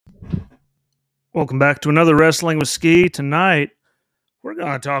Welcome back to another Wrestling with Ski. Tonight, we're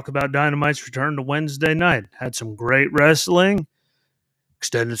going to talk about Dynamite's return to Wednesday night. Had some great wrestling,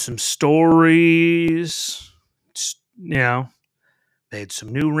 extended some stories, made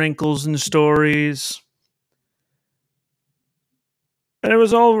some new wrinkles in stories. And it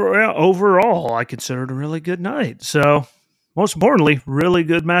was overall, I considered a really good night. So, most importantly, really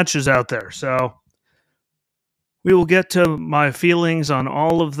good matches out there. So, we will get to my feelings on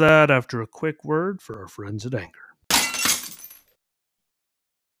all of that after a quick word for our friends at Anchor.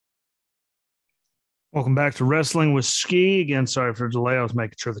 Welcome back to Wrestling with Ski. Again, sorry for the delay. I was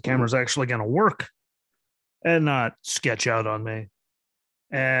making sure the camera's actually going to work and not sketch out on me.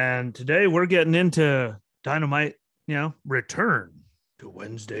 And today we're getting into Dynamite, return to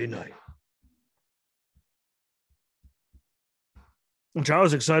Wednesday night, which I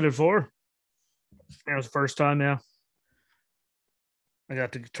was excited for. It was the first time, I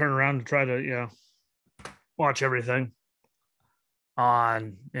got to turn around and try to, watch everything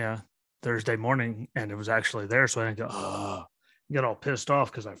on, Thursday morning, and it was actually there. So I didn't go, get all pissed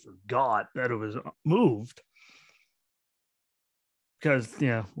off because I forgot that it was moved. Because,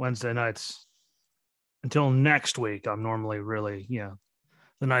 Wednesday nights until next week, I'm normally really,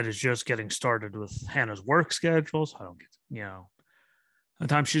 the night is just getting started with Hannah's work schedules. I don't get, the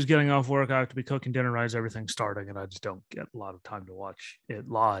time she's getting off work, I have to be cooking dinner, right as everything's starting, and I just don't get a lot of time to watch it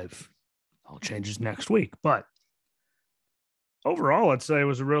live. All changes next week. But overall, I'd say it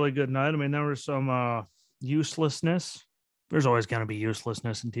was a really good night. I mean, there was some uselessness. There's always going to be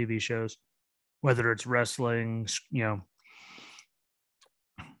uselessness in TV shows, whether it's wrestling,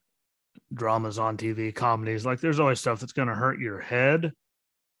 dramas on TV, comedies. Like, there's always stuff that's going to hurt your head.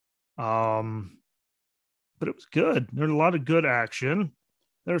 But it was good. There's a lot of good action.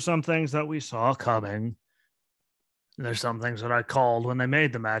 There's some things that we saw coming. There's some things that I called when they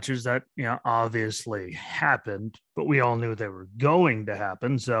made the matches that, obviously happened, but we all knew they were going to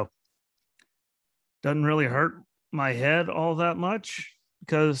happen. So doesn't really hurt my head all that much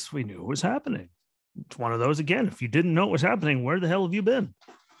because we knew it was happening. It's one of those, again, if you didn't know it was happening, where the hell have you been?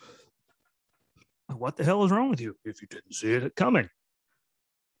 What the hell is wrong with you if you didn't see it coming?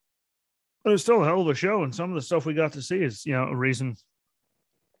 But it's still a hell of a show. And some of the stuff we got to see is, a reason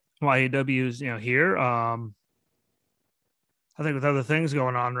why AEW is, here. I think with other things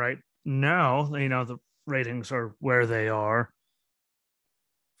going on right now, the ratings are where they are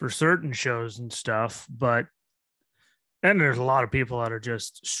for certain shows and stuff. And there's a lot of people that are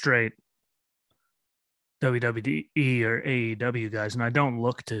just straight WWE or AEW guys. And I don't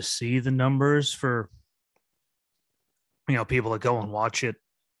look to see the numbers for, people that go and watch it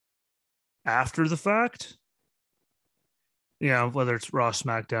after the fact. Whether it's Raw,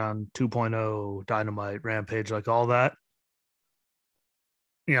 SmackDown, 2.0, Dynamite, Rampage, like all that.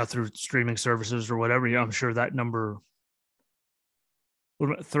 Through streaming services or whatever, I'm sure that number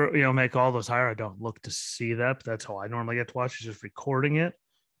would make all those higher. I don't look to see that, but that's how I normally get to watch, is just recording it.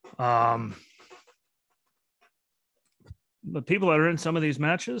 The people that are in some of these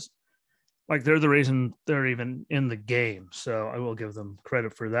matches, like, they're the reason they're even in the game. So I will give them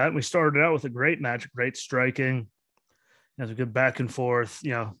credit for that. We started out with a great match, great striking. There's a good back and forth,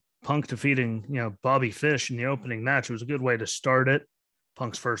 Punk defeating, Bobby Fish in the opening match. It was a good way to start it.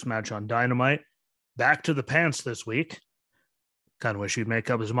 Punk's first match on Dynamite. Back to the pants this week. Kind of wish he'd make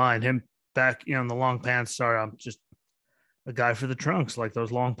up his mind. Him back, in the long pants. Sorry, I'm just a guy for the trunks. Like,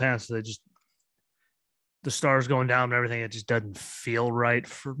 those long pants, the stars going down and everything, it just doesn't feel right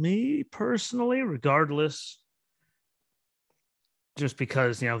for me personally, regardless. Just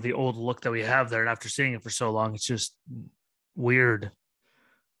because, the old look that we have there, and after seeing it for so long, it's just weird.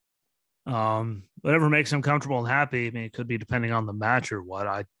 Whatever makes him comfortable and happy. I mean, it could be depending on the match or what.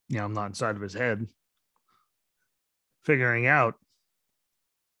 I'm not inside of his head figuring out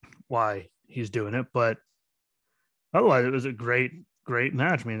why he's doing it, but otherwise it was a great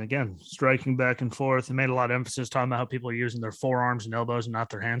match. I mean, again, striking back and forth. It made a lot of emphasis talking about how people are using their forearms and elbows and not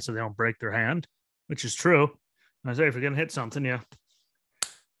their hands so they don't break their hand, which is true. I say, if you're gonna hit something,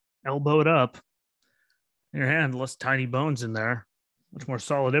 elbow it up. Your hand, less tiny bones in there. Much more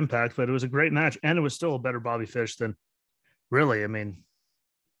solid impact, but it was a great match, and it was still a better Bobby Fish than, really, I mean,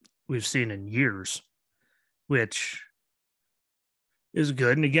 we've seen in years, which is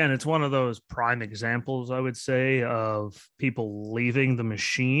good. And again, it's one of those prime examples, I would say, of people leaving the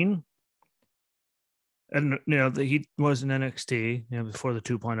machine. And, he was in NXT, before the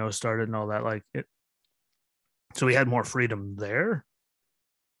 2.0 started and all that, like it. So he had more freedom there.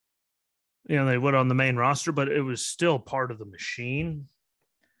 They would on the main roster, but it was still part of the machine.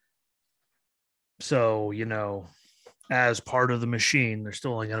 So, as part of the machine. They're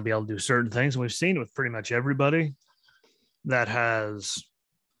still only going to be able to do certain things. And we've seen it with pretty much everybody that has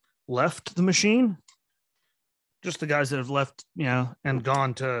left the machine. Just the guys that have left, and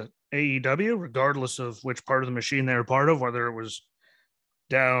gone to AEW, regardless of which part of the machine they were part of, whether it was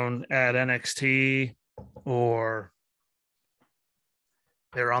down at NXT or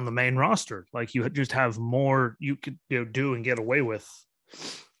they're on the main roster. Like, you just have more you could do and get away with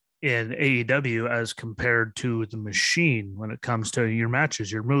in AEW as compared to the machine when it comes to your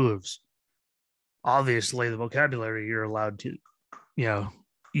matches, your moves. Obviously, the vocabulary you're allowed to,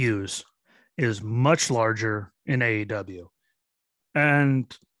 use is much larger in AEW.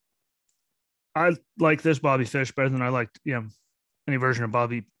 And I like this Bobby Fish better than I liked, any version of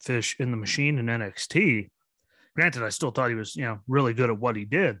Bobby Fish in the machine in NXT. Granted, I still thought he was, really good at what he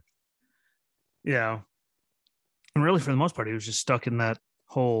did. Yeah. And really, for the most part, he was just stuck in that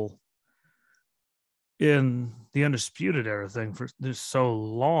whole, in the Undisputed Era thing for just so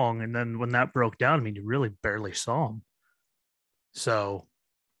long. And then when that broke down, you really barely saw him. So,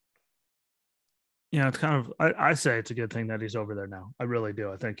 it's kind of, I say it's a good thing that he's over there now. I really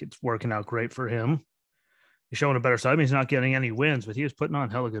do. I think it's working out great for him. He's showing a better side. He's not getting any wins, but he was putting on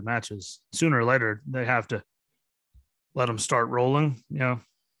hella good matches. Sooner or later, they have to let him start rolling,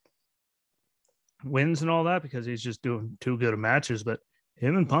 wins and all that, because he's just doing too good of matches. But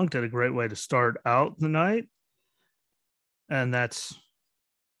him and Punk did a great way to start out the night. And that's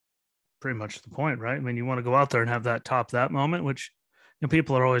pretty much the point, right? I mean, you want to go out there and have that top that moment, which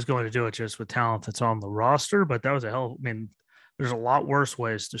people are always going to do it just with talent that's on the roster. But that was there's a lot worse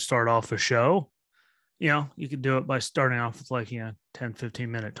ways to start off a show. You could do it by starting off with 10,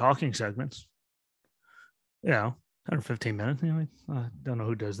 15-minute talking segments. 10 or 15 minutes. I don't know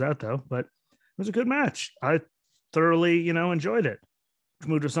who does that though, but it was a good match. I thoroughly, enjoyed it. Which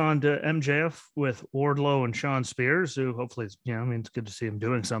moved us on to MJF with Wardlow and Sean Spears, who hopefully, it's good to see him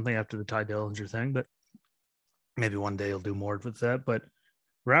doing something after the Ty Dillinger thing, but maybe one day he'll do more with that. But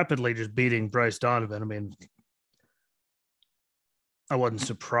rapidly just beating Bryce Donovan. I wasn't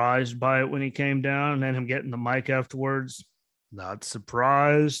surprised by it when he came down, and then him getting the mic afterwards. Not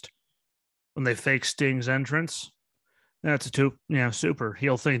surprised when they fake Sting's entrance. That's a super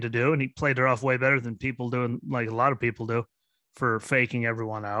heel thing to do, and he played it off way better than people doing, like a lot of people do, for faking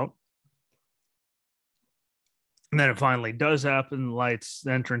everyone out. And then it finally does happen. Lights,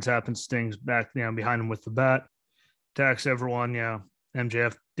 the entrance happens. Sting's back, behind him with the bat, attacks everyone.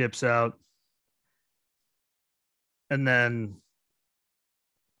 MJF dips out, and then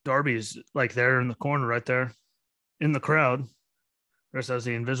Darby's there in the corner, right there in the crowd, dressed as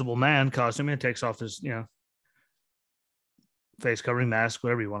the Invisible Man costume, and takes off his, face covering mask,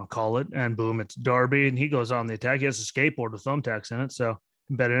 whatever you want to call it. And boom, it's Darby, and he goes on the attack. He has a skateboard with thumbtacks in it, so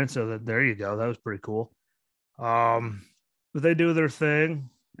embedded in it. So there you go. That was pretty cool. But they do their thing.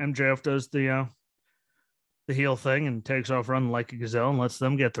 MJF does the heel thing and takes off running like a gazelle and lets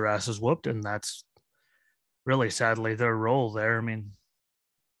them get their asses whooped. And that's really, sadly, their role there.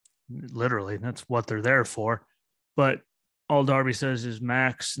 Literally, that's what they're there for. But all Darby says is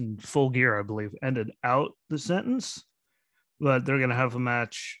Max and Full Gear, I believe, ended out the sentence. But they're going to have a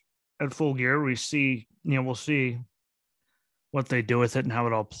match at Full Gear. We'll see what they do with it and how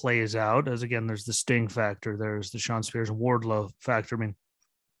it all plays out. As again, there's the Sting factor, there's the Sean Spears and Wardlow factor.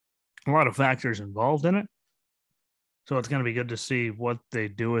 A lot of factors involved in it. So it's going to be good to see what they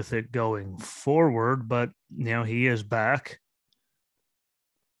do with it going forward. But, he is back.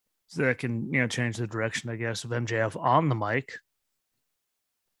 So that can, change the direction, I guess, of MJF on the mic,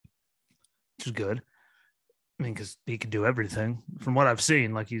 which is good. Because he can do everything. From what I've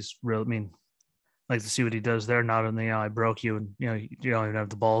seen, he's really, like to see what he does there, not in the I broke you, and, you don't even have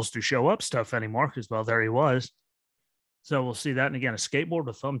the balls to show up stuff anymore, because, well, there he was. So we'll see that. And again, a skateboard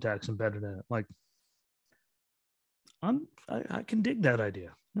with thumbtacks embedded in it. I can dig that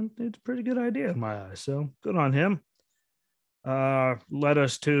idea. It's a pretty good idea in my eyes. So good on him. Led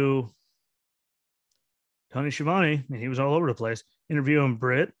us to Tony Schiavone. He was all over the place, interviewing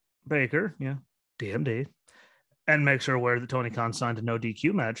Britt Baker, DMD, and makes her aware that Tony Khan signed a no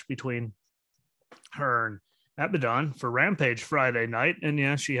DQ match between her and Abaddon for Rampage Friday night.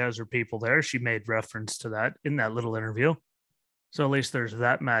 And she has her people there. She made reference to that in that little interview. So at least there's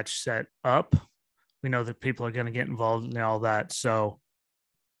that match set up. We know that people are going to get involved in all that. So,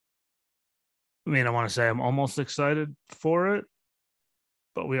 I want to say I'm almost excited for it,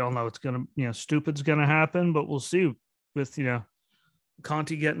 but we all know it's going to, stupid's going to happen, but we'll see with,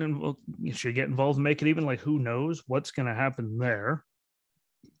 Conti getting involved. You should get involved and make it even. Who knows what's going to happen there.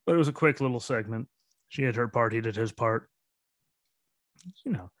 But it was a quick little segment. She had her part, he did his part.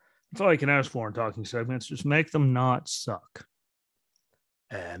 That's all I can ask for in talking segments. Just make them not suck.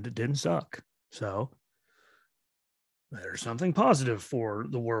 And it didn't suck. So there's something positive for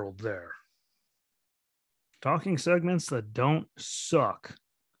the world there. Talking segments that don't suck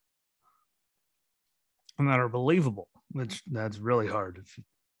and that are believable, which that's really hard if you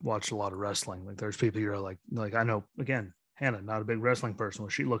watch a lot of wrestling. Like there's people you're like I know, again, Hannah, not a big wrestling person. When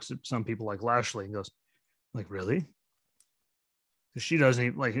she looks at some people like Lashley and goes, like, really? Because she doesn't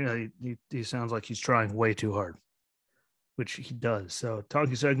even, like, you know, he sounds like he's trying way too hard, which he does. So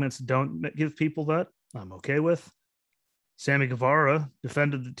talking segments don't give people that. I'm okay with. Sammy Guevara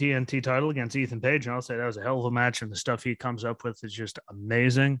defended the TNT title against Ethan Page, and I'll say that was a hell of a match, and the stuff he comes up with is just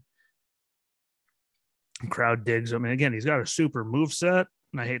amazing. The crowd digs. I mean, again, he's got a super move set,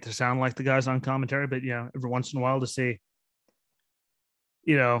 and I hate to sound like the guys on commentary, but every once in a while to see,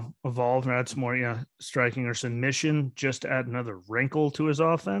 evolve and add some more, striking or submission, just to add another wrinkle to his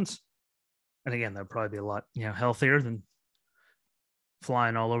offense. And again, that'd probably be a lot, healthier than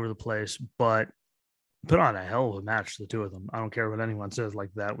flying all over the place, but put on a hell of a match, the two of them. I don't care what anyone says. Like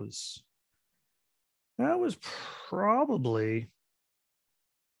that was probably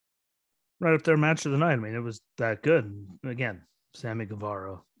right up there match of the night. I mean, it was that good. And again, Sammy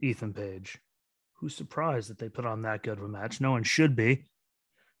Guevara, Ethan Page. Who's surprised that they put on that good of a match? No one should be.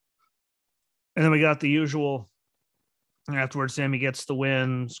 And then we got the usual. Afterwards, Sammy gets the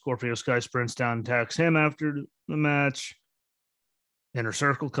win. Scorpio Sky sprints down and attacks him after the match. Inner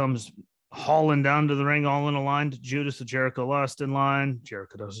Circle comes hauling down to the ring, all in a line to Judas. The Jericho lost in line.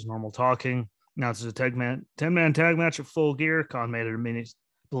 Jericho does his normal talking. Now it's a 10-man tag match at Full Gear. Khan made it a mini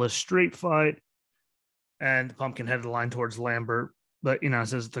Bliss street fight. And Pumpkin headed the line towards Lambert. But,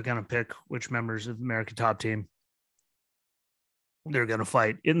 says they're going to pick which members of the American Top Team they're going to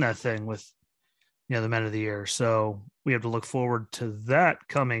fight in that thing with, the Men of the Year. So we have to look forward to that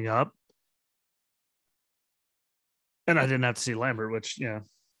coming up. And I didn't have to see Lambert, which,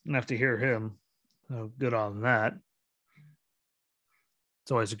 didn't have to hear him. So good on that.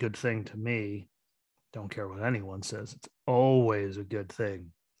 It's always a good thing to me. Don't care what anyone says. It's always a good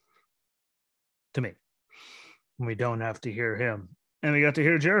thing to me when we don't have to hear him. And we got to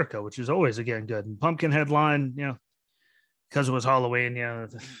hear Jericho, which is always, again, good. And Pumpkin headline, because it was Halloween,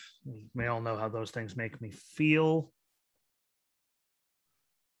 we all know how those things make me feel.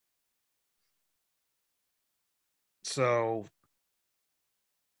 So,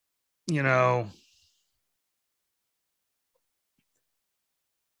 damn,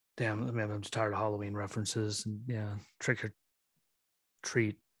 I mean, I'm just tired of Halloween references and trick or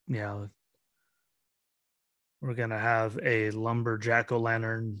treat. We're gonna have a lumberjack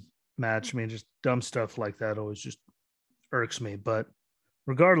o-lantern match. I mean, just dumb stuff like that always just irks me. But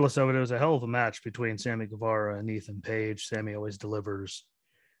regardless of it, it was a hell of a match between Sammy Guevara and Ethan Page. Sammy always delivers,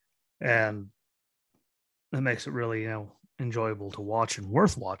 and that makes it really, enjoyable to watch and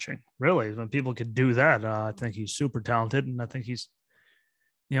worth watching. Really, when people could do that, I think he's super talented, and I think he's,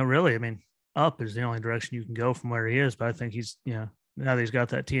 really, I mean, up is the only direction you can go from where he is. But I think he's, now that he's got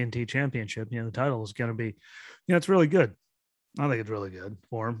that TNT championship, the title is going to be, it's really good. I think it's really good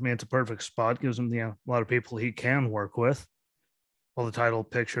for him. I mean, it's a perfect spot. Gives him, a lot of people he can work with. Well, the title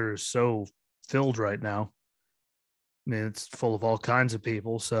picture is so filled right now. I mean, it's full of all kinds of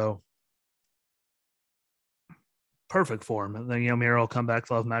people. So perfect for him. And then, Miro will come back,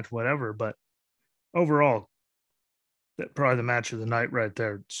 love match, whatever. But overall, probably the match of the night right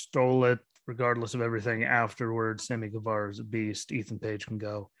there. Stole it, regardless of everything afterwards. Sammy Guevara is a beast. Ethan Page can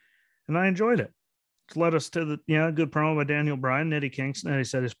go. And I enjoyed it. It led us to the, good promo by Daniel Bryan, Eddie Kingston. Eddie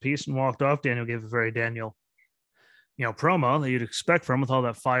said his piece and walked off. Daniel gave a very Daniel, promo that you'd expect from him with all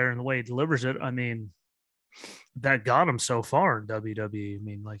that fire and the way he delivers it. I mean, that got him so far in WWE. I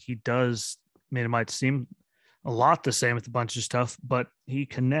mean, like he does, I mean, it might seem a lot the same with a bunch of stuff, but he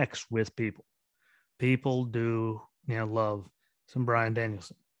connects with people. People do, love some Bryan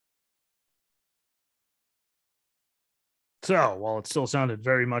Danielson. So while it still sounded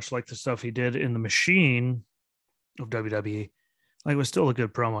very much like the stuff he did in the machine of WWE, like it was still a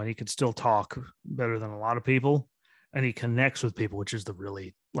good promo, and he could still talk better than a lot of people, and he connects with people, which is the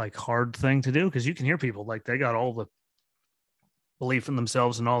really like hard thing to do, because you can hear people like they got all the belief in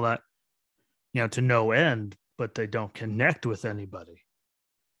themselves and all that, to no end, but they don't connect with anybody.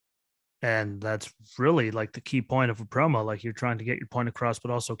 And that's really like the key point of a promo. Like you're trying to get your point across,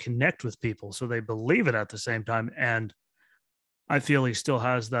 but also connect with people so they believe it at the same time. And I feel he still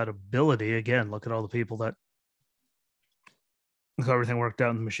has that ability. Again, look at all the people that everything worked out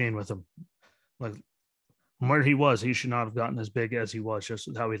in the machine with him. Like from where he was, he should not have gotten as big as he was, just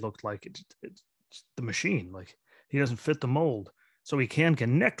with how he looked like it's the machine. Like he doesn't fit the mold. so he can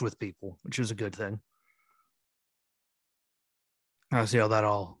connect with people, which is a good thing. I'll see how that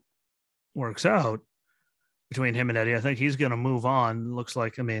all works out between him and Eddie. I think he's going to move on. Looks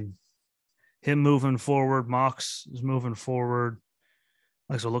like, I mean, him moving forward, Mox is moving forward.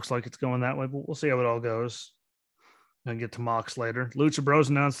 So it looks like it's going that way, but we'll see how it all goes. And get to Mox later. Lucha Bros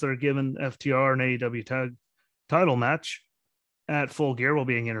announced they're giving FTR an AEW tag title match at Full Gear while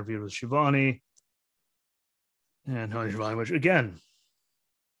being interviewed with Shivani and Honey Shivani, which again,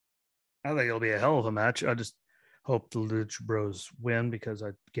 I think it'll be a hell of a match. I just hope the Lucha Bros win because,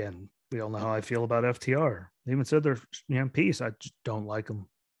 we all know how I feel about FTR. They even said they're peace. I just don't like them.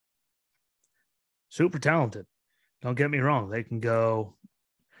 Super talented. Don't get me wrong. They can go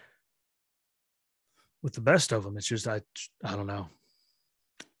with the best of them. It's just, I don't know.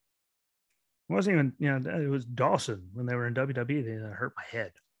 It wasn't even, it was Dawson when they were in WWE. They hurt my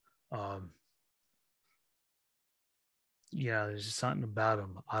head. There's just something about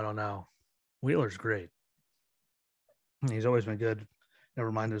him. I don't know. Wheeler's great. He's always been good.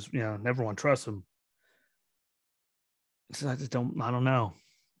 Never mind everyone trusts him. So I don't know.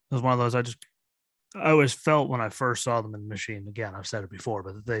 It was one of those, I always felt when I first saw them in the Machine, again, I've said it before,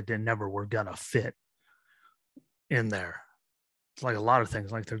 but they never were going to fit in there. It's like a lot of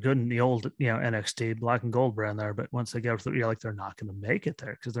things, like they're good in the old, NXT black and gold brand there, but once they get through, like they're not going to make it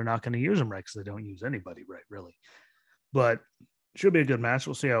there because they're not going to use them right because they don't use anybody right, really. But should be a good match.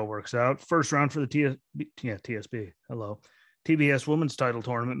 We'll see how it works out. First round for the TSB. Hello. TBS Women's Title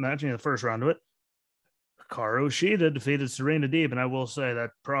Tournament match in the first round of it. Hikaru Shida defeated Serena Deeb, and I will say that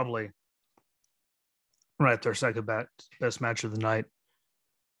probably right their second best match of the night.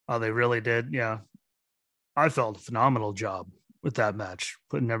 They really did. Yeah. I felt a phenomenal job with that match,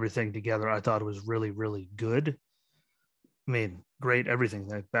 putting everything together. I thought it was really, really good. I mean, great everything.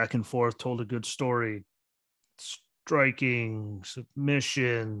 Like back and forth, told a good story, striking,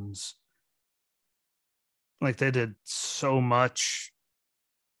 submissions. Like they did so much.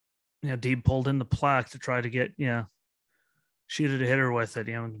 Deeb pulled in the plaque to try to get, Sheeta to hit her with it,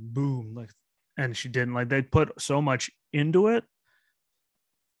 and boom, and she didn't. Like they put so much into it.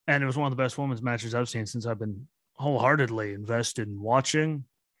 And it was one of the best women's matches I've seen since I've been wholeheartedly invested in watching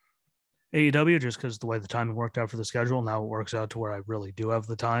AEW, just because the way the timing worked out for the schedule. Now it works out to where I really do have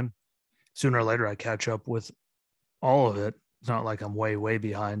the time. Sooner or later, I catch up with all of it. It's not like I'm way, way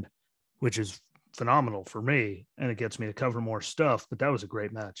behind, which is phenomenal for me. And it gets me to cover more stuff. But that was a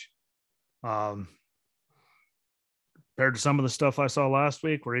great match. Compared to some of the stuff I saw last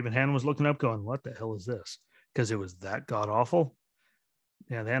week, where even Hannah was looking up going, what the hell is this? Because it was that god awful.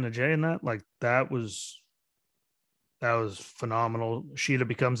 Yeah, the Anna Jay and that was phenomenal. Sheeta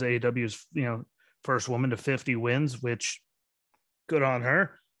becomes AEW's first woman to 50 wins, which good on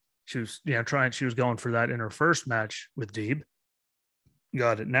her. She was she was going for that in her first match with Deeb.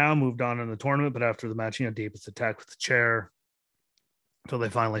 Got it now, moved on in the tournament, but after the match, Deeb was attacked with the chair until they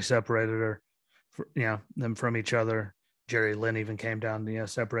finally separated her, them from each other. Jerry Lynn even came down to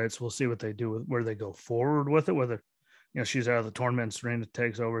separate. So we'll see what they do with where they go forward with it, whether she's out of the tournament and Serena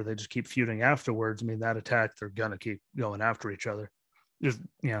takes over. They just keep feuding afterwards. I mean, that attack, they're going to keep going after each other. Just,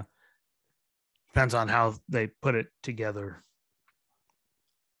 depends on how they put it together,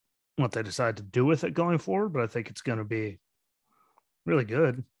 what they decide to do with it going forward. But I think it's going to be really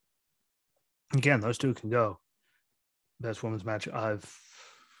good. Again, those two can go. Best women's match I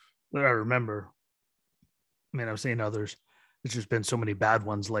remember. I mean, I've seen others. It's just been so many bad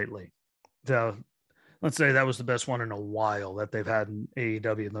ones lately. So let's say that was the best one in a while that they've had in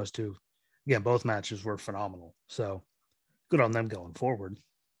AEW, and those two, again, both matches were phenomenal. So good on them going forward.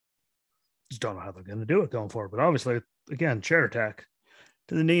 Just don't know how they're going to do it going forward. But obviously, again, chair attack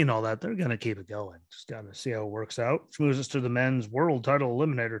to the knee and all that, they're going to keep it going. Just got to see how it works out. Which moves us to the men's world title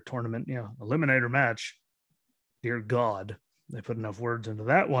eliminator tournament, eliminator match. Dear God, they put enough words into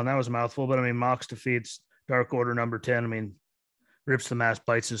that one. That was a mouthful. But I mean, Mox defeats Dark Order number 10. I mean, rips the mask,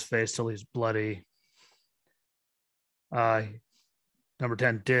 bites his face till he's bloody. Number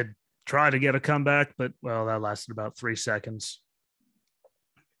 10 did try to get a comeback, but that lasted about 3 seconds.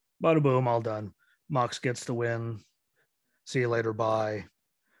 Bada boom, all done. Mox gets the win. See you later, bye.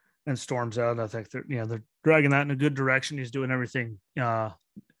 And storms out. I think they're dragging that in a good direction. He's doing everything.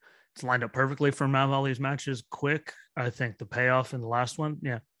 It's lined up perfectly for him to have all these matches quick. I think the payoff in the last one,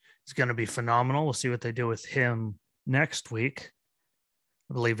 it's going to be phenomenal. We'll see what they do with him next week.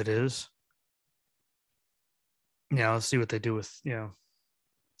 I believe it is. Let's see what they do with,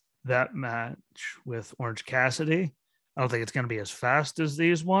 that match with Orange Cassidy. I don't think it's going to be as fast as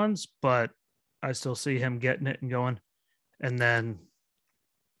these ones, but I still see him getting it and going. And then,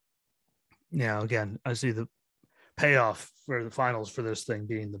 again, I see the payoff for the finals for this thing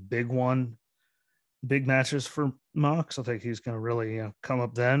being the big one, big matches for Mox. I think he's going to really come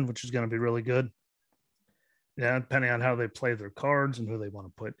up then, which is going to be really good. Yeah, depending on how they play their cards and who they want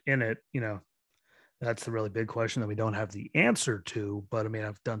to put in it, that's the really big question that we don't have the answer to. But I mean,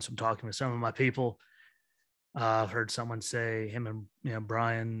 I've done some talking with some of my people. I've heard someone say him and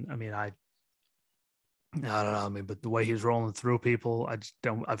Brian. I mean, I don't know. I mean, but the way he's rolling through people, I just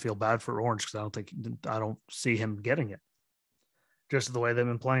don't. I feel bad for Orange because I don't see him getting it. Just the way they've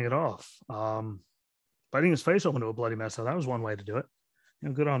been playing it off. Biting his face open to a bloody mess. So that was one way to do it.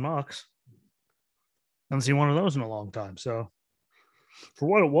 Good on Mox. Haven't seen one of those in a long time. So for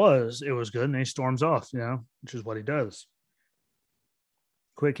what it was good. And he storms off, which is what he does.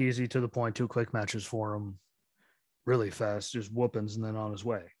 Quick, easy, to the point, 2 quick matches for him. Really fast, just whoopings, and then on his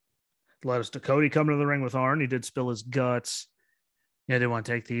way. Led us to Cody coming to the ring with Arn. He did spill his guts. Yeah, didn't want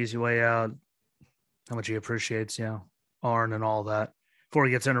to take the easy way out. How much he appreciates, Arn and all that. Before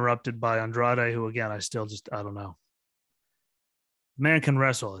he gets interrupted by Andrade, who, again, I don't know. Man can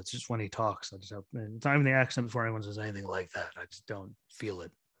wrestle. It's just when he talks. It's not even the accent before anyone says anything like that. I just don't feel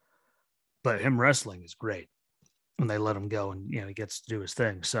it. But him wrestling is great. When they let him go and, he gets to do his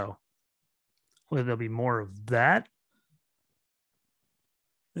thing. So there'll be more of that.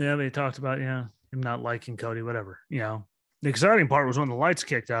 Yeah, they talked about, him not liking Cody, whatever. The exciting part was when the lights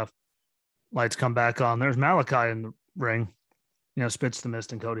kicked off. Lights come back on. There's Malachi in the ring. Spits the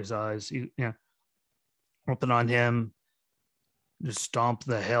mist in Cody's eyes. Whooping on him. Just stomp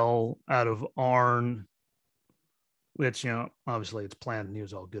the hell out of Arn. Which, obviously it's planned and he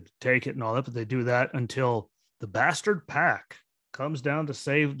was all good to take it and all that. But they do that until the bastard Pac comes down to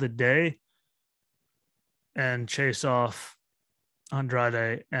save the day and chase off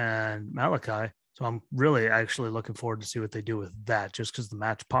Andrade and Malachi. So I'm really actually looking forward to see what they do with that, just because the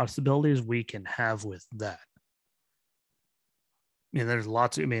match possibilities we can have with that. There's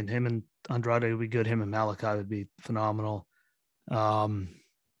lots of, him and Andrade would be good. Him and Malachi would be phenomenal.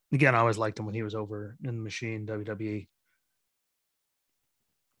 Again, I always liked him when he was over in the Machine, WWE.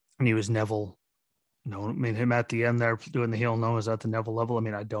 And he was Neville. Him at the end there doing the heel no is at the Neville level.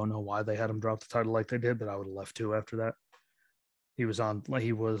 I don't know why they had him drop the title like they did, but I would have left too after that. He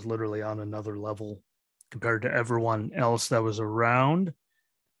was literally on another level compared to everyone else that was around.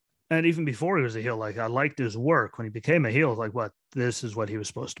 And even before he was a heel, I liked his work. When he became a heel, this is what he was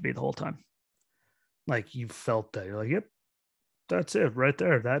supposed to be the whole time. You felt that. You're like, yep, that's it right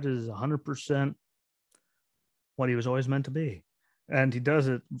there. That is 100% what he was always meant to be. And he does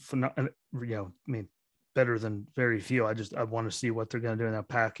it, better than very few. I want to see what they're going to do in that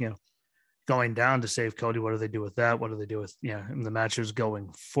Pac, going down to save Cody. What do they do with that? What do they do with, in the matches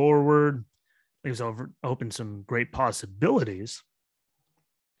going forward? Leaves open some great possibilities.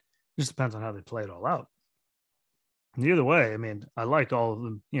 Just depends on how they play it all out. And either way, I like all of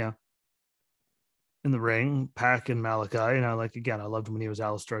them, in the ring, Pac and Malachi. I loved him when he was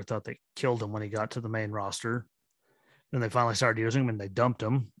Alistair. I thought they killed him when he got to the main roster. Then they finally started using him and they dumped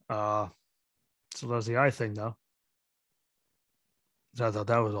him. So that was the eye thing, though. So I thought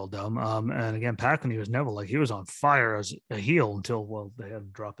that was all dumb. And again, Pac, when he was Neville, he was on fire as a heel until, they had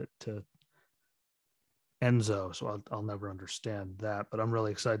to drop it to Enzo. So I'll never understand that. But I'm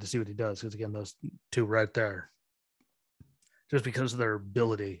really excited to see what he does. Because again, those two right there, just because of their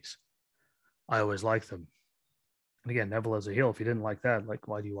abilities, I always like them. And again, Neville as a heel, if you didn't like that,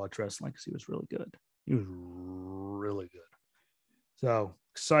 why do you watch wrestling? Because he was really good. He was really good. So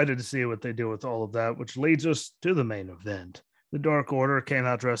excited to see what they do with all of that, which leads us to the main event. The Dark Order came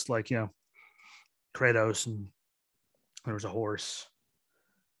out dressed like, Kratos, and there was a horse.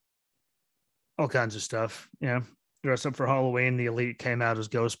 All kinds of stuff. Dressed up for Halloween. The Elite came out as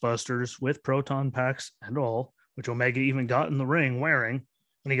Ghostbusters with proton packs and all, which Omega even got in the ring wearing.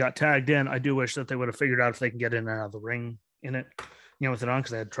 When he got tagged in, I do wish that they would have figured out if they can get in and out of the ring in it, with it on,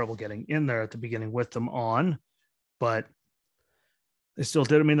 because they had trouble getting in there at the beginning with them on. But they still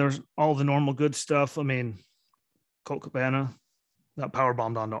did. There's all the normal good stuff. Colt Cabana got power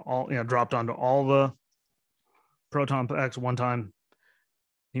bombed onto all, dropped onto all the proton packs one time.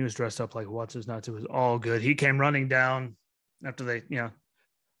 He was dressed up like what's his nuts. It was all good. He came running down after they,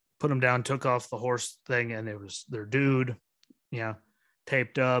 put him down, took off the horse thing, and it was their dude,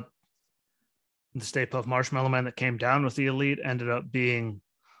 taped up. The Stay Puft Marshmallow Man that came down with the Elite ended up being,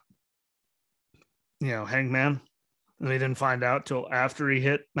 Hangman. And they didn't find out till after he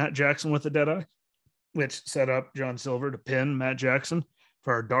hit Matt Jackson with the Deadeye, which set up John Silver to pin Matt Jackson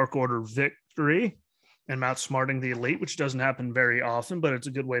for a Dark Order victory and outsmarting the Elite, which doesn't happen very often, but it's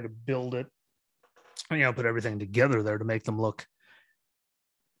a good way to build it. Put everything together there to make them look,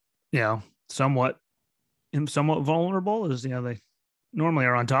 somewhat him somewhat vulnerable, as they normally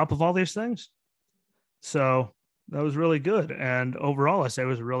are on top of all these things. So that was really good. And overall, I say it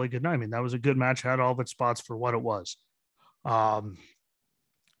was a really good night. I mean, that was a good match, had all of its spots for what it was.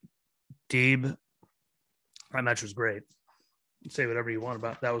 Deeb, that match was great. Say whatever you want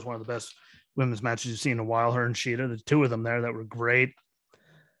about that. Was one of the best women's matches you've seen in a while. Her and Sheeta, the two of them there that were great.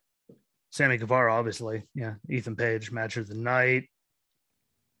 Sammy Guevara, obviously. Yeah. Ethan Page, match of the night.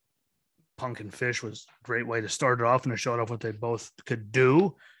 Punk and Fish was a great way to start it off, and it showed off what they both could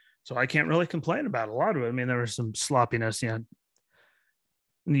do. So I can't really complain about a lot of it. I mean, there was some sloppiness,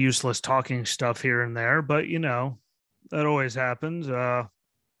 useless talking stuff here and there, but that always happens. Got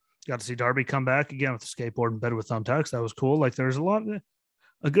to see Darby come back again with the skateboard in bed with thumbtacks. That was cool. Like, there's a lot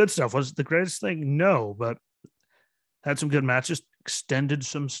of good stuff. Was it the greatest thing? No, but had some good matches, extended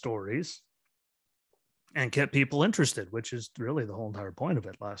some stories, and kept people interested, which is really the whole entire point of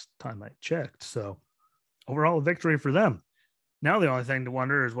it last time I checked. So overall, a victory for them. Now the only thing to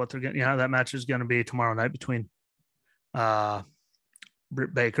wonder is what they're getting, how that match is going to be tomorrow night between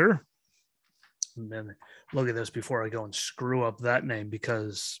Britt Baker. And then look at this before I go and screw up that name,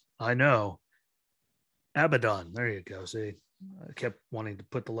 because I know Abaddon. There you go. See, I kept wanting to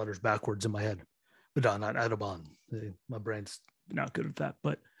put the letters backwards in my head. Abaddon, not Abaddon. My brain's not good at that,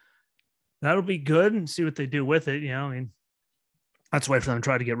 but that'll be good, and see what they do with it. I mean, that's why for them to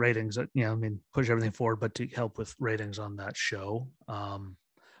try to get ratings, push everything forward, but to help with ratings on that show. I'd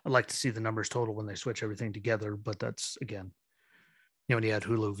like to see the numbers total when they switch everything together, but that's, again, when you had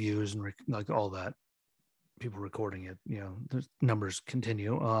Hulu views and like all that, people recording it, the numbers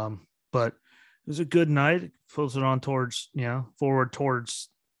continue. But it was a good night. It pulls it on towards, forward towards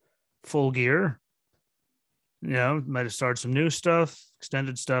Full Gear. Might have started some new stuff,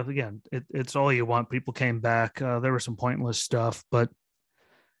 extended stuff. Again, it's all you want. People came back. There was some pointless stuff, but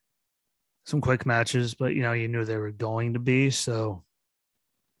some quick matches, but you knew they were going to be, so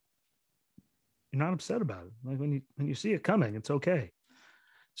you're not upset about it. Like, when you see it coming, it's okay.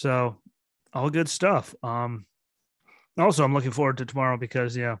 So all good stuff. Also, I'm looking forward to tomorrow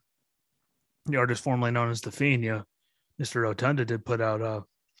because the artist formerly known as The Fiend, Mr. Rotunda, did put out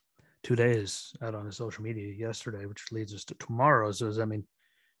 2 days out on his social media yesterday, which leads us to tomorrow. So does that mean,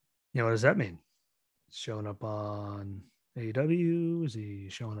 what does that mean? Showing up on AEW? Is he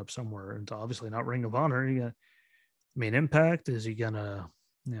showing up somewhere? It's obviously not Ring of Honor. Impact? Is he gonna,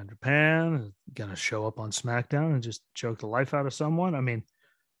 Japan? Is he gonna show up on SmackDown and just choke the life out of someone? I mean,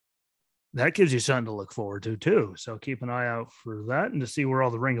 that gives you something to look forward to too. So keep an eye out for that, and to see where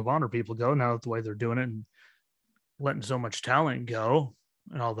all the Ring of Honor people go now, the way they're doing it and letting so much talent go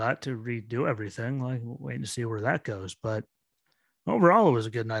and all that to redo everything. Like, waiting to see where that goes. But overall, it was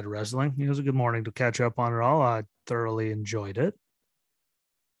a good night of wrestling. It was a good morning to catch up on it all. I thoroughly enjoyed it.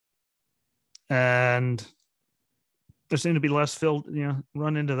 And there seemed to be less filled,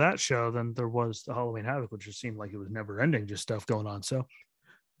 run into that show than there was the Halloween Havoc, which just seemed like it was never ending, just stuff going on. So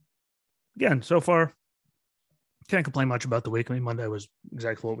again, so far, can't complain much about the week. I mean, Monday was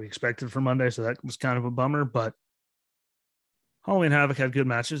exactly what we expected for Monday, so that was kind of a bummer. But Halloween Havoc had good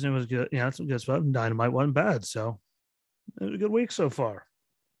matches, and it was good. Some good stuff. And Dynamite wasn't bad, so it was a good week so far.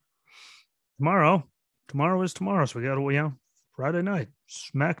 Tomorrow is tomorrow, so we got Friday night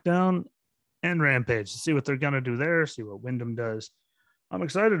SmackDown and Rampage to see what they're gonna do there. See what Wyndham does. I'm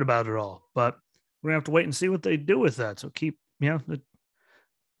excited about it all, but we're gonna have to wait and see what they do with that. So keep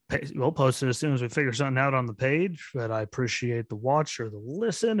we'll post it as soon as we figure something out on the page. But I appreciate the watch or the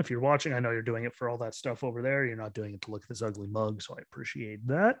listen. If you're watching, I know you're doing it for all that stuff over there. You're not doing it to look at this ugly mug, so I appreciate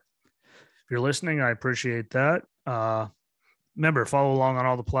that. If you're listening, I appreciate that. Remember, follow along on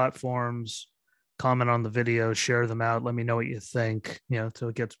all the platforms, comment on the videos, share them out. Let me know what you think, so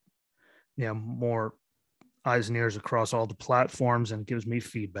it gets, more eyes and ears across all the platforms, and it gives me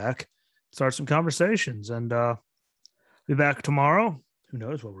feedback. Start some conversations, and be back tomorrow. Who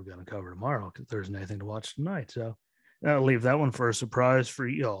knows what we're going to cover tomorrow, because there isn't anything to watch tonight. So I'll leave that one for a surprise for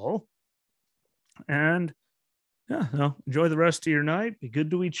y'all. And enjoy the rest of your night. Be good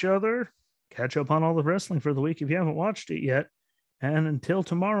to each other. Catch up on all the wrestling for the week if you haven't watched it yet. And until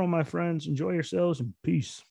tomorrow, my friends, enjoy yourselves and peace.